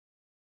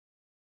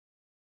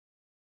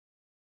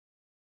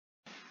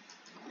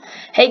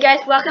Hey guys,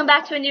 welcome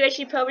back to a new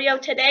HD Pro video.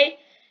 Today,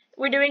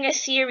 we're doing a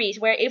series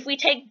where if we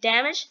take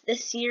damage, the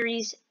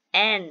series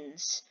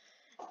ends.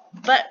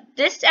 But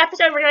this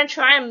episode, we're going to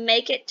try and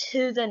make it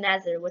to the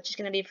Nether, which is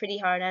going to be pretty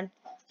hard. And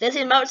there's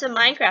emotes in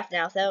Minecraft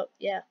now, so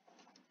yeah.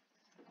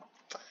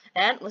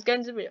 And let's get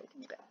into the video.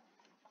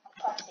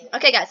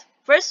 Okay guys,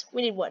 first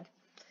we need wood.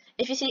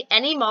 If you see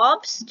any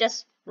mobs,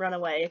 just run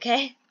away,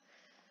 okay?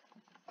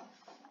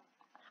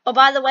 Oh,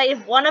 by the way,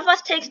 if one of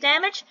us takes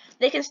damage,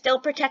 they can still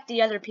protect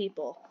the other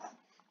people.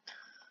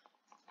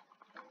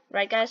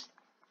 Right, guys?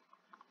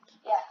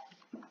 Yeah.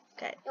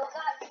 Okay. Look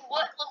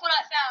what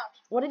I found.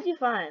 What did you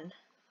find?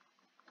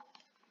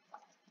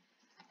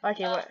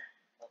 Archie, what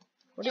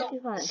did you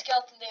find? The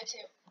skeleton there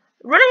too.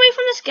 Run away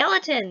from the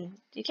skeleton!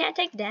 You can't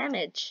take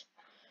damage.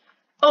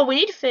 Oh, we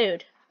need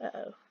food.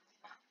 Uh-oh.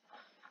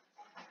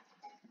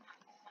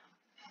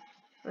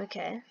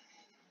 Okay.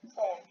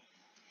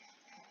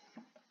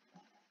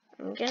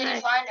 I'm What did you gonna...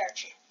 find,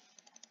 Archie?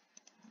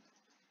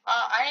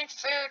 I need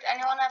food.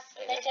 Anyone have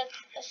food? I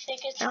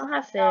don't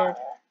have food.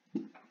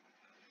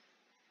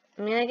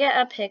 I'm gonna get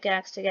a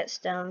pickaxe to get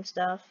stone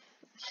stuff.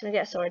 I'm just gonna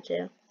get a sword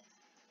too.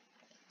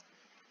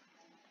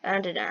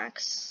 And an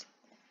axe.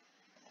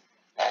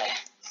 Guys,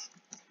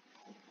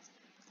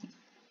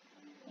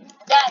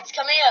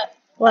 come here.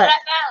 What? What I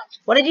found.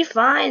 What did you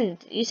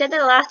find? You said that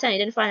the last time you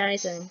didn't find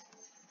anything.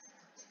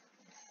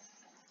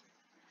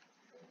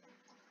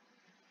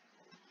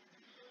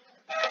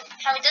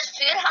 Does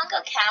food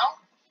hunger count?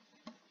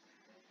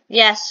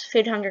 Yes,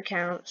 food hunger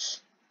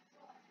counts.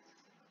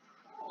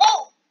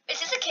 Oh, is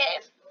this a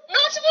cave? No,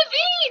 it's a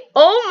ravine.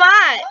 Oh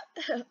my!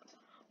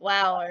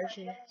 Wow,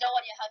 Archie. You have no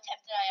idea how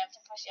tempted I am to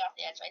push you off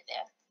the edge right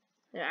there.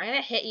 Yeah, I'm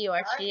gonna hit you,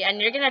 Archie,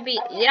 and you're gonna be.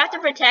 You have to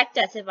protect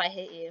us if I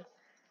hit you.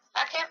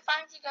 I can't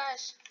find you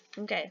guys.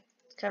 Okay,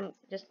 come,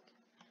 just.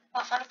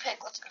 I found a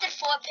pig. Let's go. I did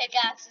 4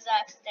 pickaxes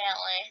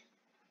accidentally.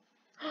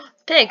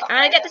 Pig! I'm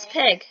gonna get this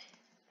pig,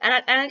 and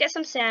I'm gonna get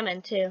some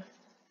salmon too.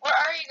 Where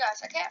are you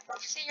guys? I can't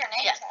see your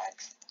name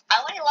tags. I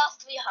only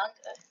lost 3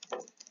 hunger.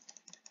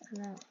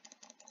 No.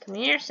 Come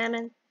here,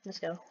 salmon. Let's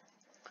go.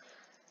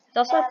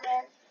 There's also.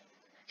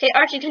 Okay,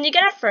 Archie, can you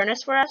get a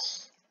furnace for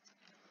us?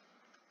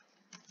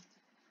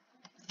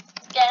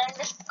 Getting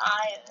this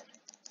iron.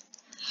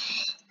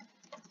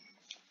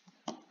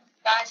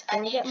 Guys, I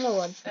need get more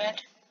wood.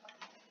 food.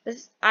 Where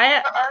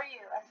are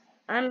you?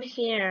 I'm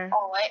here.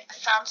 Oh wait, I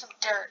found some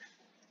dirt.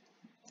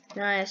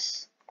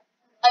 Nice.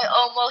 I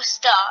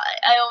almost died.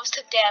 I almost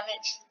took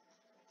damage.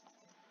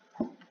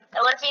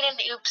 That would have been an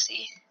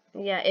oopsie.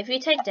 Yeah, if you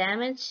take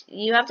damage,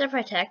 you have to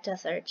protect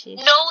us, Archie.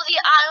 No, the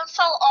iron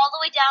fell all the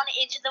way down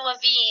into the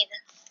ravine.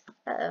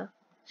 Uh-oh.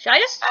 Should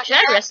I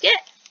risk it?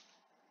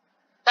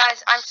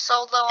 Guys, I'm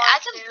so low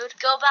on food.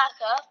 Go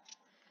back up.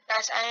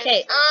 Guys,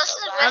 okay,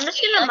 I'm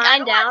just gonna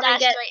mine down and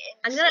get.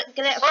 I'm gonna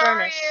get a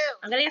furnace.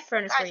 I'm gonna get a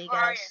furnace for you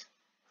guys.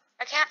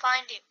 I can't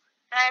find you.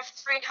 And I have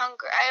 3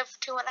 hunger. I have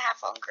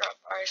 2.5 hunger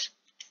bars.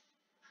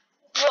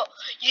 Bro,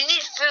 you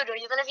need food or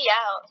you're gonna be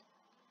out.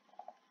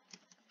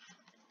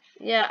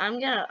 Yeah, I'm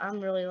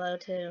really low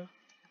too.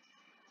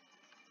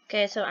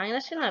 Okay, so I'm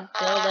just gonna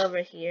build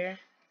over here.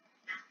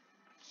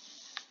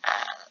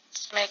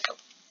 Let's make a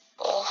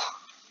bowl.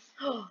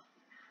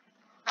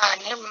 I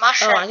need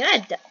mushrooms. Oh,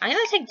 I'm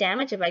gonna take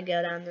damage if I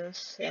go down this.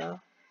 So.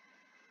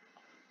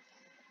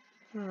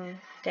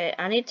 Okay,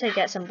 I need to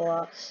get some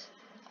blocks.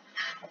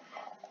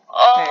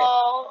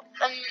 Oh,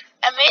 okay.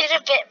 I made it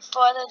a bit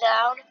further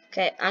down.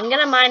 Okay, I'm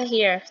gonna mine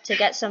here to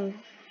get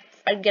some.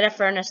 I'd get a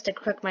furnace to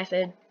cook my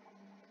food.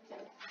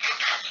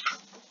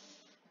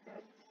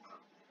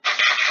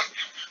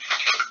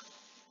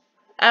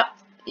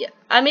 Yeah.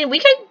 I mean, we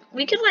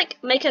could like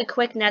make a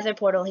quick Nether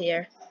portal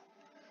here.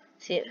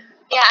 See it.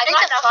 Yeah, I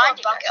need to find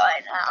you guys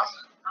right now.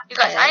 You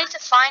guys, I need to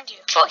find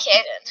you. For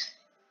Hayden.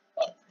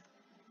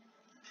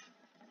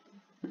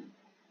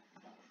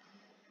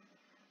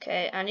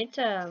 Okay, I need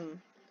to.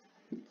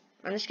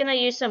 I'm just gonna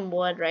use some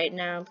wood right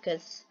now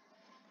because,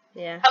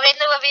 yeah. I'm in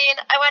the ravine.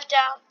 I went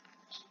down.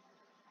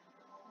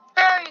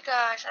 Where are you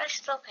guys? I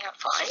still can't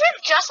find you. This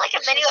is just like a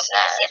mini ravine.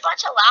 I see a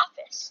bunch of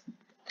lapis.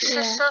 This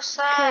is so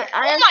sad. Okay,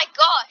 oh my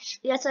gosh.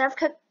 Yes, I have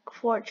cooked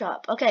pork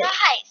chop. Okay.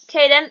 Nice.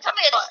 Okay, then. Tell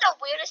me, this is the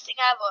weirdest thing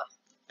ever.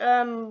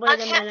 Wait a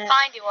minute. I can't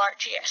find you,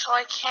 Archie, so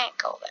I can't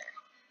go there.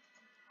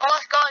 Oh,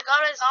 let's go. I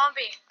got a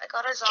zombie.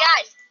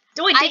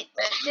 Guys.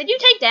 Did you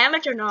take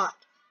damage or not?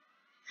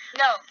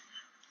 No.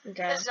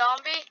 Okay. The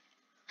zombie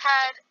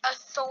had a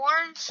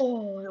thorns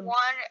 1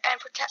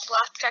 and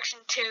blast protection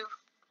 2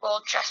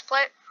 gold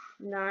chestplate.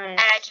 Nice. And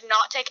I did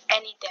not take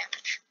any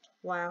damage.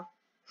 Wow.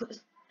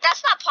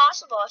 That's not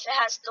possible if it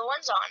has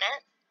thorns on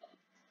it.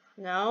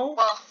 No.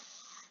 Well.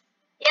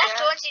 Yeah,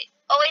 thorns.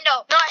 Oh wait,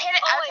 no. No, I hit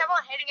it. I kept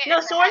on hitting it. No,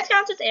 thorns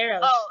counts as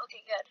arrows. Oh,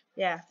 okay, good.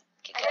 Yeah.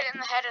 Okay, I hit it in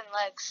the head and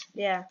legs.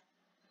 Yeah.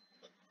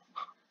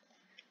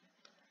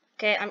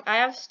 Okay, I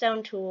have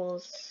stone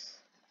tools.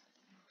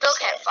 Still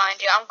can't find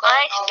you. I'm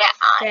going to get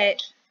iron.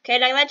 Okay,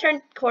 now I'm gonna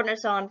turn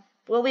coordinates on.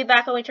 We'll be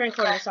back when we turn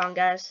coordinates on,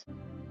 guys.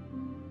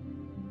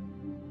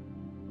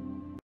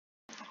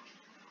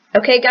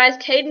 Okay, guys,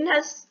 Caden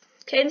has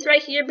Caden's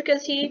right here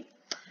because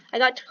I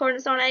got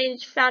cornerstone and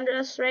he found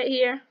us right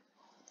here.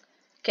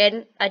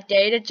 Caden, I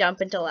dare you to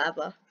jump into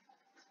lava.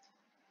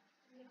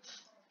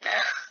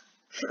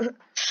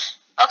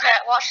 Okay,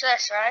 watch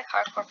this, right?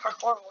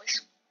 Hardcore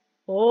boys.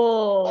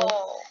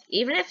 Oh.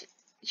 Even if,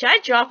 should I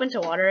drop into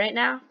water right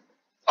now?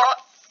 Oh.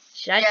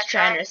 Should I just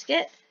try and risk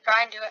it?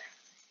 Try and do it.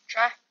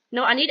 Try.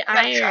 No, I need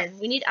iron.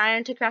 We need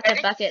iron to craft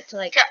a bucket to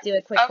like do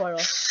a quick portal.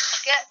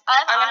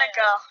 I'm gonna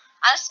go.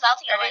 I'm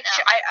smelting it right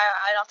now.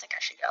 I don't think I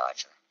should go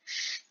actually.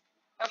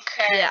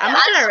 Okay. Yeah, I'm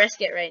not gonna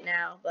risk it right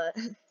now, but.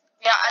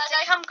 Yeah, I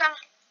think I'm gonna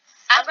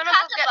go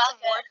get some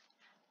wood.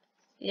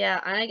 Yeah,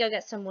 I'm gonna go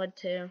get some wood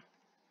too.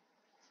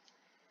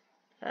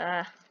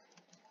 Got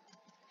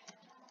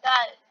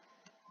it.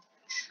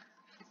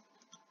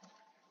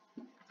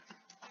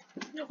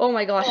 Oh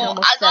my gosh, I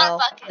almost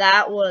fell.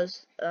 That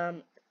was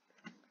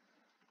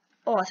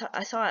oh,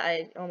 I thought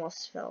I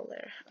almost fell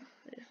there.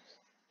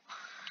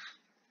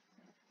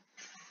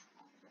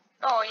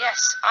 Oh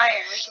yes,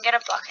 iron. We can get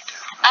a bucket.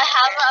 I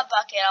have a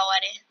bucket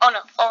already. Oh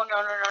no! Oh no!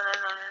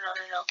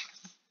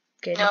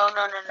 Okay. No.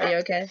 Are you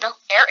okay? No,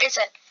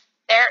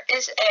 there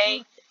is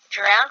a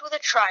drowned with a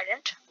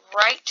trident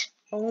right.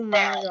 Oh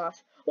my gosh!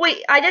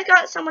 Wait, I just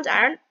got someone's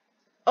iron.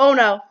 Oh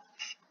no!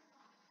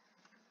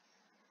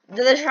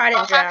 Did the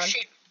trident drown?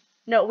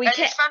 No, we can't.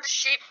 I just found a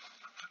sheep.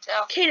 So.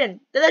 Caden,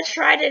 did the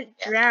trident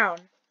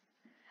drown?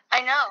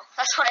 I know.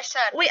 That's what I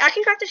said. Wait, I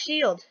can craft a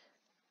shield.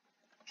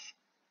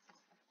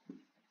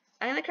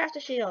 I'm gonna craft a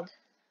shield.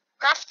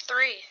 Craft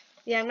 3.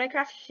 Yeah, I'm gonna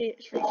craft 3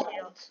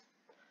 shields.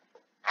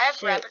 I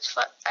have rabbit's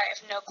foot. I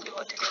have no clue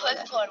what to do. Quick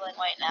portaling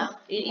right now.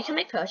 You can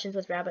make potions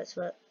with rabbit's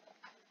foot.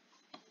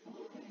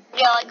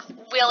 Yeah, like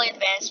really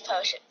advanced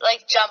potion,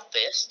 like jump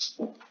boost.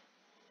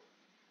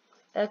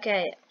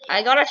 Okay,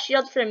 I got a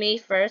shield for me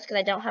first because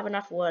I don't have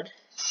enough wood.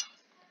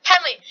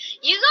 Henry,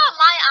 you got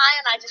my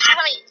iron.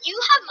 You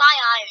have my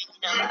iron. You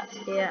know that.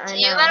 Yeah, I know.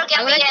 You better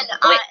get me an iron.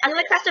 Wait, I'm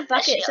gonna craft a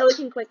bucket so we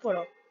can quick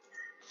portal.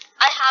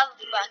 I have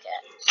a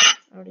bucket.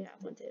 I already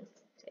have one too.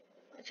 Okay.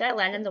 Should I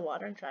land in the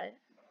water and try it?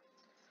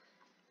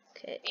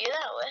 Okay. You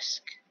gonna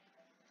risk?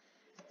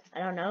 I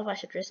don't know if I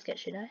should risk it,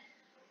 should I?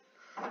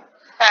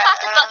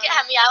 Craft a bucket,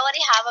 Henry. I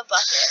already have a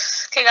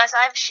bucket. Okay, guys,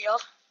 I have a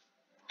shield.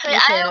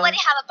 I already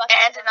have a bucket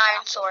and an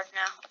iron sword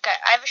now. Okay,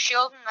 I have a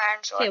shield and an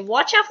iron sword. Okay,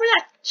 watch out for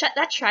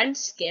that trident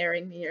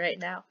scaring me right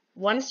now.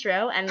 One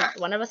throw and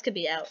one of us could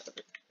be out.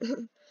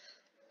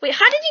 Wait,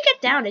 how did you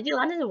get down? Did you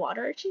land in the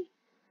water, Archie?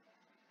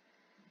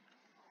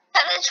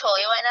 Can I troll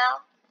you right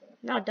now?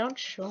 No, don't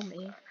show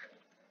me.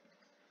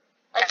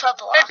 Like put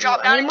blocks.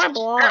 I need more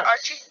blocks.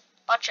 Archie,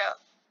 watch out.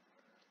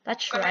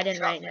 That's trident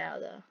right now,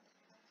 though.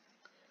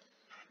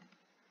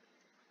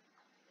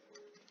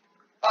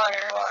 Water.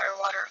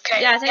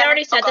 Okay. Yeah, I think I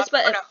already said this,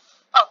 but no.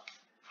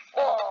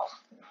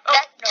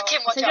 I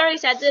think I already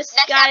said this,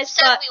 guys.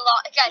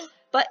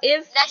 But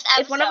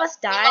if one of us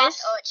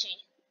dies,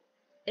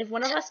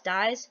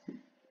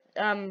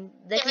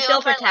 they can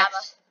still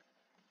protect.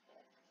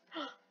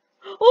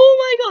 Oh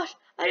my gosh!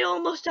 I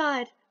almost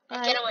died.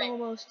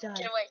 Almost died.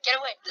 Get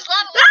away. There's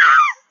lava.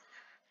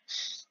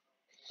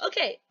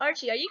 Okay,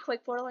 Archie, are you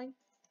quick portaling?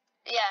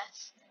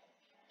 Yes.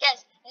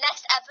 Yes.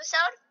 Next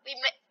episode,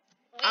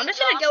 I'm just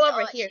gonna go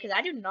over here because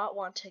I do not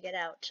want to get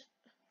out.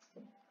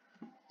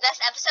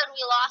 Next episode,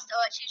 we lost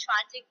Archie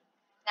trying to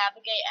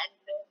navigate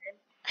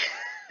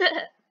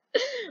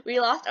and we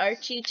lost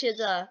Archie to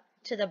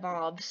the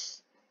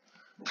mobs.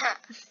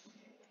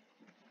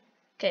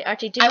 Okay,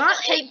 Archie, do not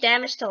take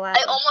damage to lava.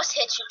 I almost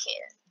hit you,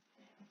 kid.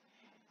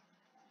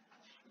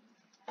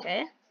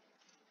 Okay,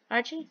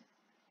 Archie,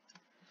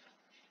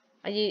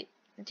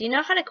 do you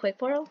know how to quick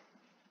portal?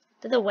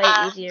 There's a way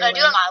easier way. Do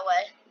it my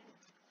way.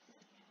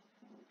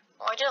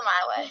 Or do it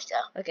my way, so.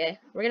 Okay,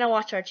 we're gonna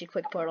watch Archie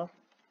quick portal.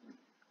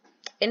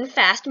 In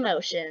fast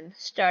motion,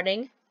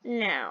 starting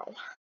now.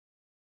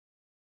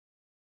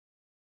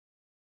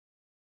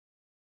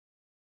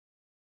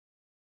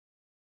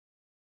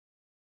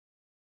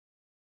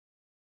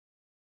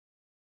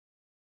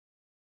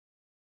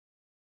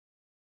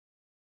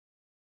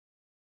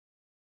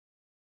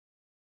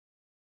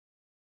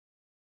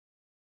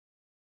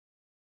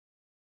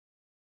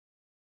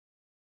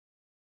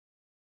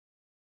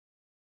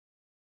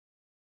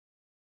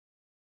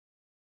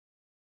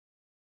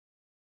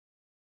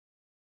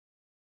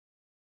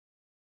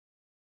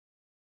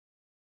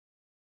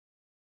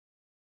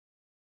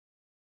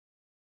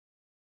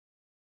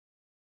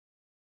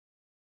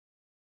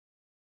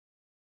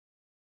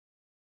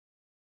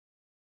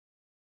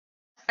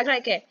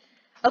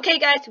 Okay,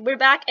 guys, we're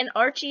back, and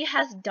Archie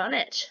has done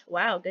it.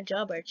 Wow, good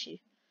job,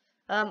 Archie.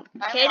 I'm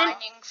Caden,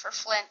 mining for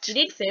flint. you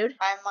need food?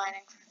 I'm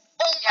mining.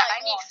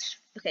 I need.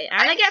 Okay,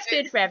 I'm gonna get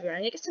food for everyone.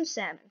 I'm gonna get some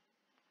salmon.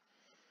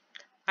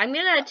 I'm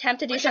gonna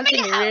attempt to do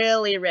something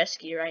really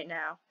risky right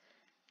now.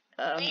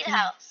 We need a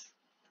house.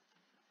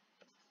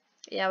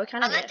 Yeah, we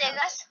kind of need a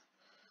house. Us.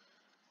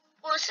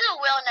 Well, this is a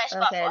really nice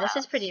spot for a house. Okay, this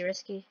is pretty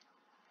risky.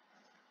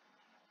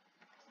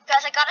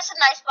 Guys, I got us a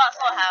nice spot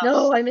for a house.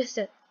 No, I missed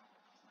it.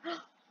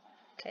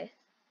 Okay.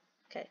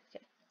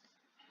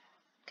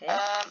 Okay.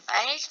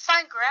 I need to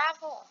find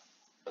gravel.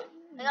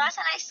 That's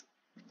a nice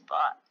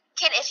spot.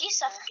 Kid, if you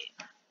suffocate.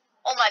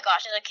 Oh my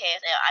gosh, there's a cave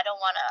there. I don't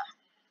wanna.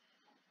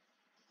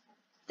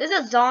 There's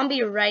a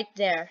zombie right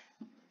there.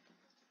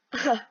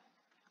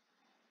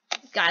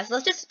 Guys,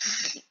 let's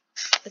just.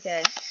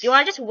 Okay. Do you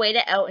want to just wait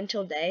it out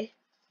until day?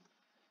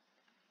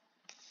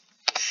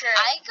 Sure.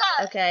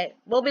 Okay.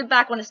 We'll be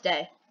back when it's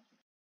day.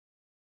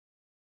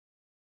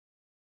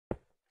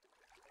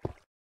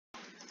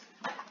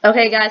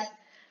 Okay, guys.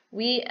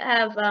 We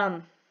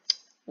have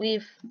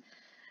we've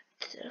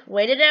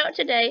waited out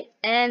today,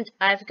 and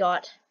I've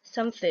got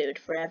some food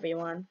for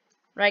everyone.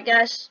 Right,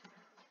 guys?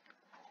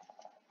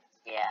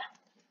 Yeah.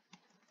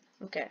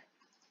 Okay.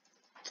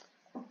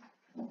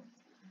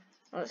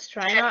 Let's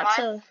try not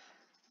to.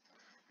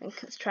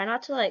 Let's try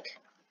not to, like,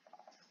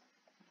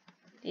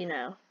 you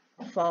know,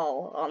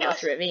 fall on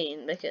this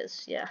ravine,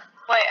 because, yeah.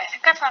 Wait, I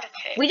think I found a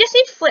cave. We just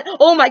need flint.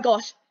 Oh my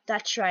gosh,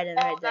 that's trident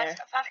right there. I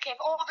found a cave.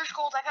 Oh, there's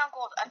gold. I found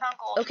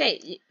gold.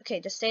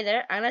 Okay, just stay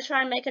there. I'm gonna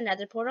try and make a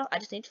nether portal. I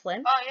just need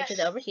flint, which is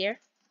over here.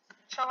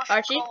 So much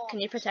Archie, gold. can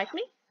you protect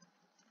me?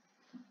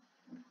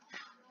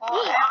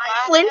 Oh,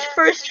 flint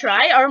first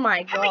try? Oh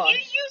my gosh. You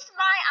used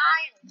my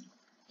iron.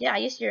 Yeah, I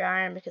used your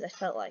iron because I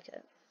felt like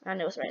it. And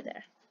it was right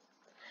there.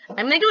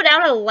 I'm gonna go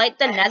down and light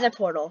the nether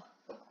portal.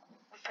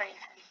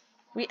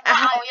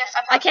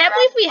 I can't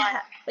believe we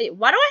have. Wait,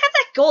 why do I have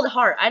that gold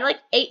heart? I like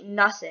ate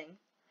nothing.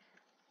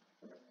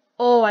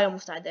 Oh, I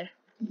almost died there.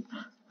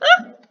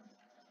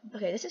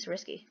 Okay, this is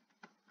risky.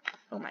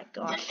 Oh my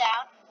gosh.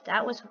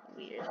 That was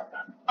weird.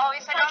 Oh,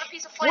 yes, I got a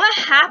piece of flint. What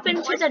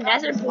happened to the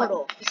nether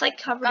portal? It's like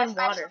covered in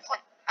water.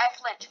 I have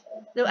flint.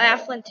 No, I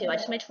have flint too. I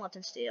just made flint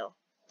and steel.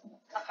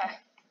 Okay.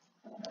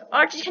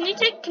 Archie, can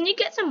you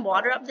get some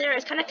water up there?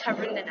 It's kind of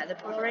covering the nether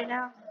portal right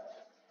now.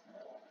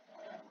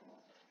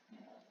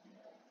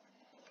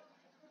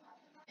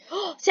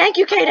 Thank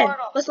you, Kaden.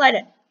 Let's light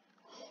it.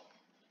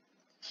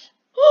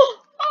 Yes,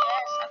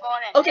 I'm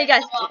going in. Okay,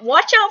 guys,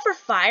 watch out for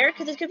fire,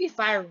 because there's going to be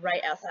fire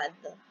right outside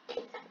the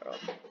world.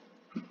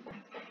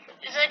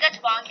 Is it a good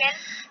spawn, kid?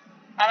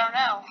 I don't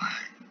know.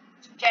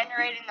 It's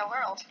generating the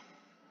world.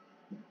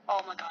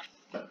 Oh my god.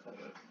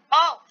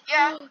 Oh,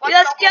 yeah.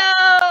 Let's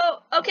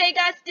go! Okay,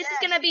 guys, this is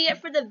going to be it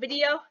for the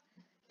video.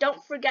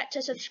 Don't forget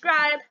to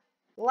subscribe,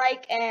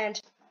 like,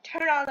 and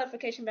turn on the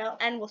notification bell,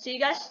 and we'll see you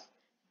guys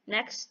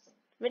next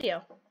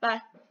video. Bye.